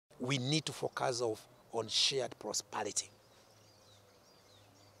we need to focus on shared prosperity.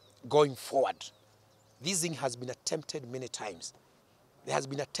 Going forward, this thing has been attempted many times. There has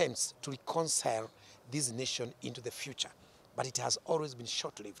been attempts to reconcile this nation into the future, but it has always been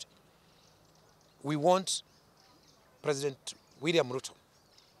short-lived. We want President William Ruto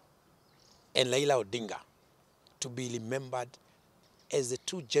and Raila Odinga to be remembered as the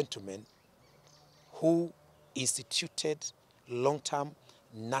two gentlemen who instituted long-term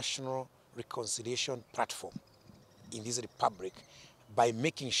national reconciliation platform in this republic by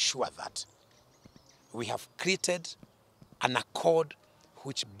making sure that we have created an accord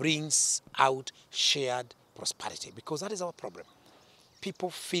which brings out shared prosperity, because that is our problem. People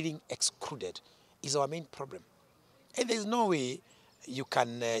feeling excluded is our main problem. And there's no way you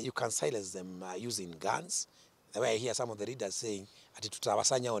can silence them using guns. The way I hear some of the leaders saying,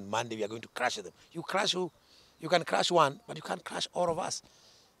 "Tutawasanya on Monday, we are going to crush them." You crush who? You can crush one, but you can't crush all of us.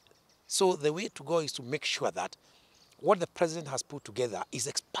 So the way to go is to make sure that what the president has put together is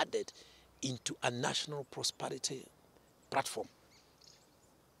expanded into a national prosperity platform.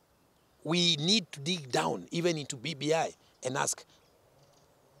 We need to dig down even into BBI and ask,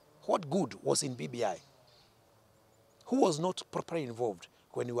 what good was in BBI? Who was not properly involved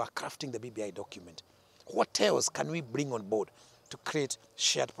when we were crafting the BBI document? What else can we bring on board to create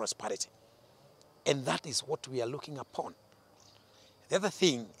shared prosperity? And that is what we are looking upon. The other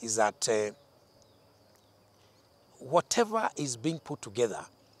thing is that whatever is being put together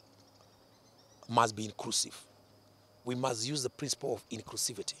must be inclusive. We must use the principle of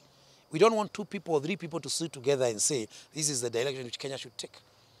inclusivity. We don't want 2 people or 3 people to sit together and say, this is the direction which Kenya should take.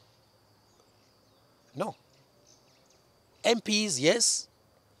 No. MPs, yes,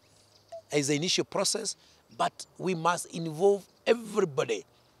 is the initial process, but we must involve everybody.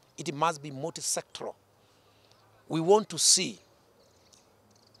 It must be multi-sectoral. We want to see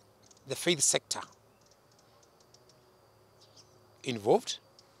the faith sector involved.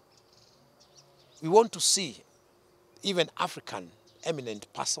 We want to see even African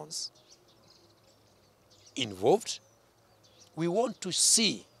eminent persons involved. We want to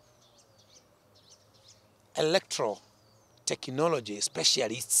see electoral technology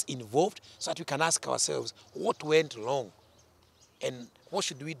specialists involved so that we can ask ourselves what went wrong and what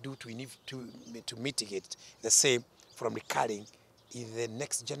should we do to mitigate the same from recurring in the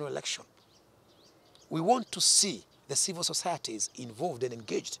next general election. We want to see the civil societies involved and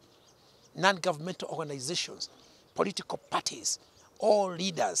engaged, non-governmental organizations, political parties, all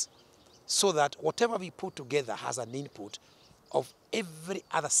leaders, so that whatever we put together has an input of every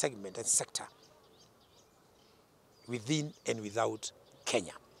other segment and sector within and without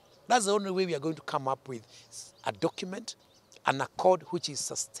Kenya. That's the only way we are going to come up with a document, an accord which is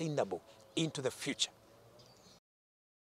sustainable into the future.